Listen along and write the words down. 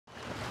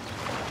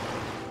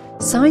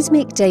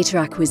Seismic data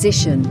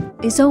acquisition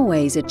is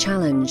always a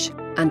challenge,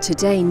 and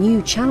today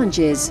new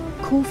challenges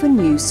call for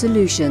new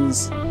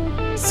solutions.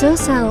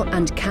 Sercel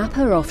and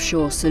Kappa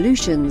Offshore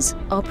Solutions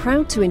are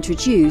proud to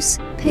introduce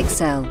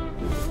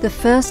PIKSEL, the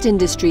first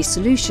industry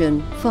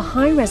solution for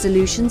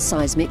high-resolution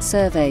seismic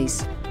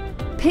surveys.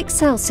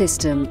 PIKSEL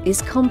system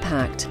is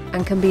compact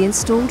and can be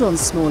installed on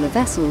smaller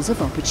vessels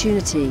of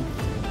opportunity.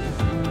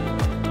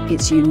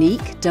 Its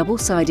unique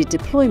double-sided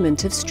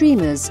deployment of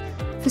streamers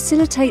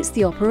facilitates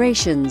the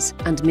operations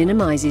and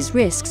minimises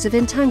risks of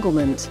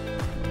entanglement.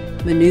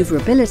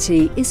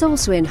 Manoeuvrability is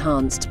also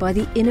enhanced by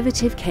the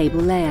innovative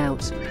cable layout.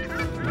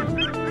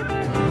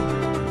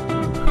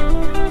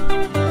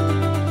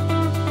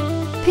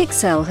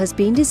 PIKSEL has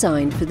been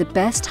designed for the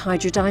best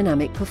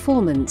hydrodynamic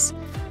performance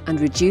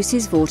and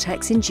reduces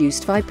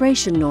vortex-induced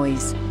vibration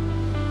noise.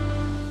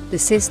 The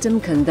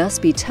system can thus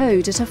be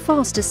towed at a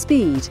faster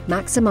speed,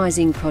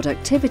 maximising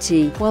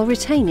productivity while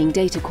retaining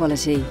data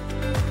quality.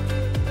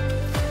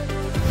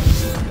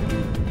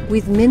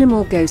 With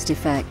minimal ghost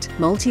effect,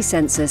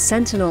 multi-sensor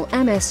Sentinel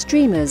MS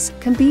streamers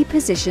can be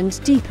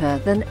positioned deeper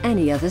than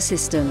any other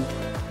system.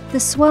 The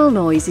swell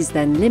noise is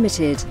then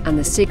limited and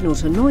the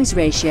signal-to-noise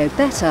ratio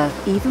better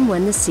even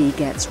when the sea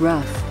gets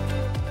rough.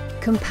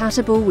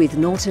 Compatible with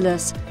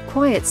Nautilus,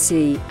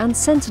 QuietSeaTM and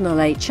Sentinel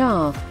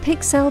HR,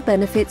 PIKSEL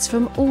benefits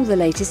from all the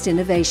latest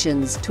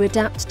innovations to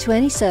adapt to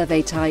any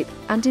survey type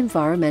and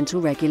environmental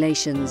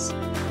regulations.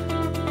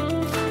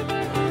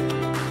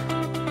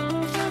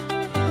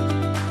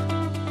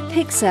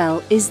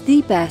 PIKSEL is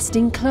the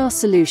best-in-class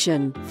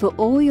solution for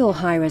all your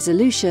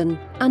high-resolution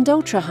and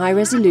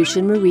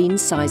ultra-high-resolution marine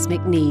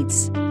seismic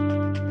needs.